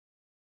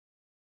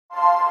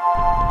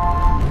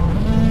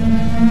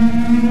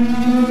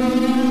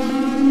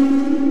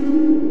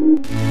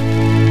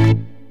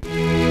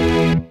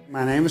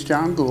name is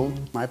John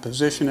Gould. My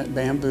position at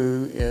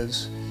Bambu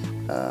is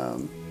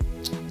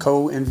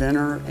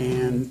co-inventor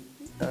and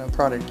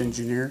product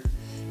engineer.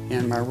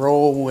 And my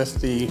role with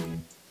the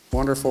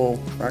wonderful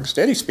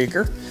ROCKsteady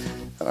speaker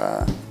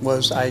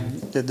was I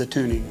did the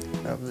tuning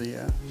of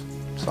the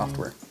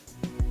software.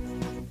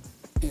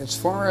 As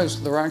far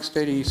as the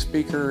ROCKsteady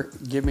speaker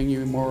giving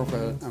you more of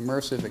an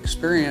immersive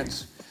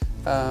experience,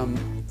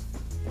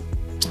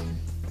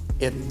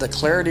 the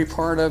clarity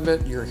part of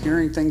it, you're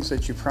hearing things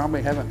that you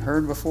probably haven't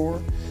heard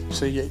before,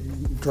 so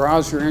it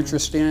draws your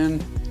interest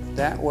in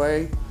that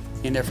way.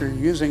 And if you're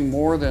using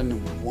more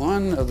than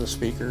one of the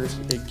speakers,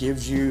 it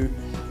gives you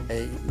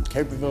a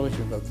capability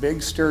of a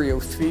big stereo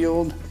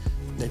field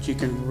that you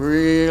can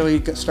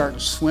really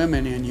start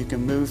swimming in. You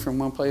can move from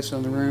one place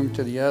in the room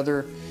to the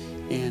other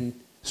and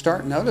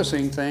start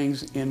noticing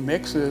things in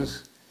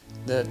mixes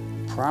that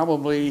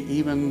probably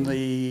even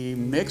the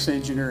mix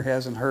engineer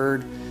hasn't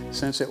heard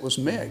since it was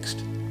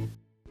mixed.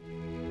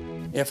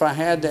 If I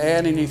had to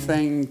add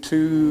anything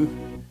to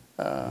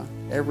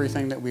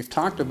everything that we've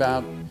talked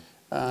about,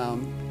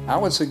 I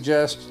would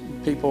suggest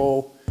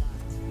people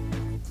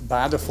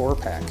buy the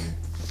 4-pack.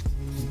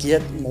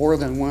 Get more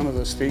than one of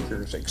the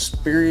speakers.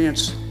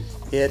 Experience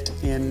it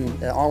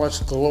in all its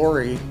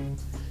glory,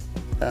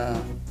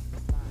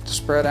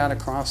 spread out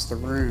across the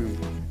room.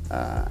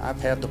 I've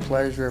had the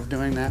pleasure of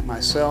doing that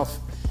myself,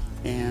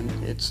 and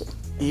it's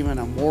even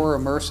a more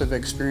immersive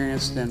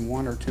experience than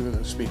one or two of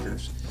the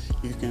speakers.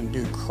 You can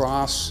do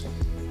cross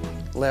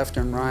left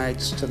and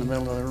rights to the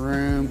middle of the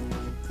room,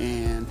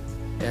 and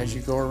as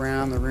you go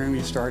around the room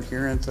you start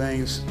hearing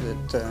things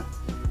that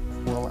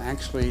will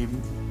actually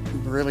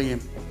really,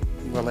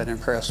 well, it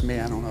impressed me.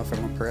 I don't know if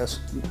it'll impress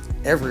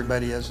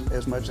everybody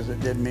as much as it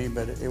did me,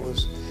 but it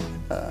was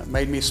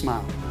made me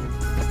smile.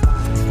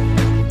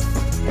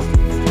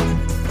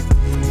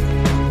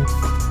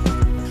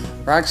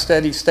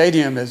 ROCKsteady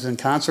Stadium is in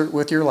concert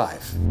with your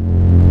life.